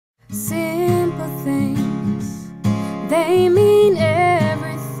Simple things, they mean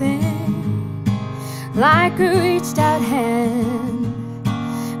everything. Like a reached out hand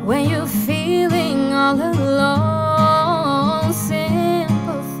when you're feeling all alone.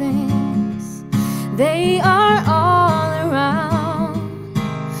 Simple things, they are all around.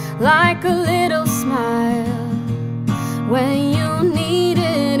 Like a little smile when you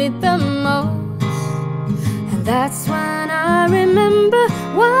needed it the most. And that's when I remember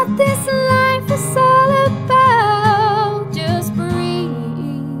what this life is all about. Just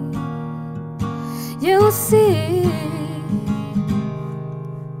breathe, you'll see.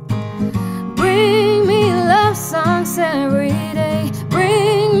 Bring me love songs every day.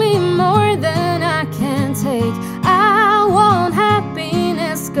 Bring me more than I can take. I want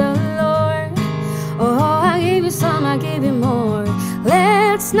happiness galore. Oh, I gave you some, I gave you more.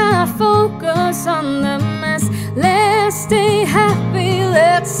 Let's not focus on the mess. Let's stay happy,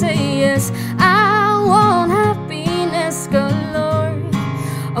 let's say yes. I want happiness galore.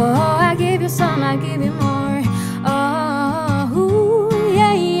 Oh, I gave you some, I gave you more. Oh, ooh,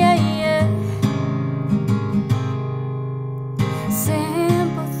 yeah, yeah, yeah.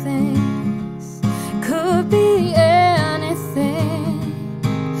 Simple things could be anything.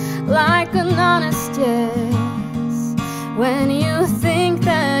 Like an honest yes when you think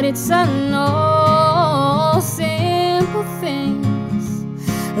that it's a no. Simple things,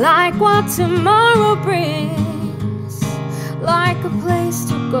 like what tomorrow brings. Like a place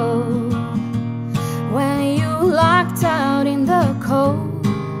to go when you locked out in the cold.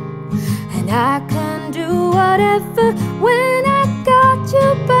 And I can do whatever when I got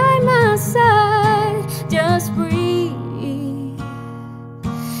you by my side. Just breathe,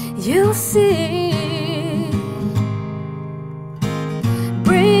 you'll see.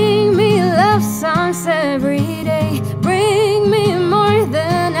 Bring me love songs every day. Bring me more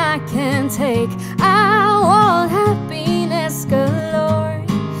than I can take. I want happiness galore.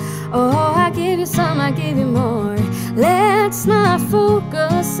 Oh, I give you some, I give you more. Let's not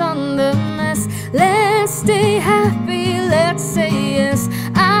focus on the mess. Let's stay happy, let's say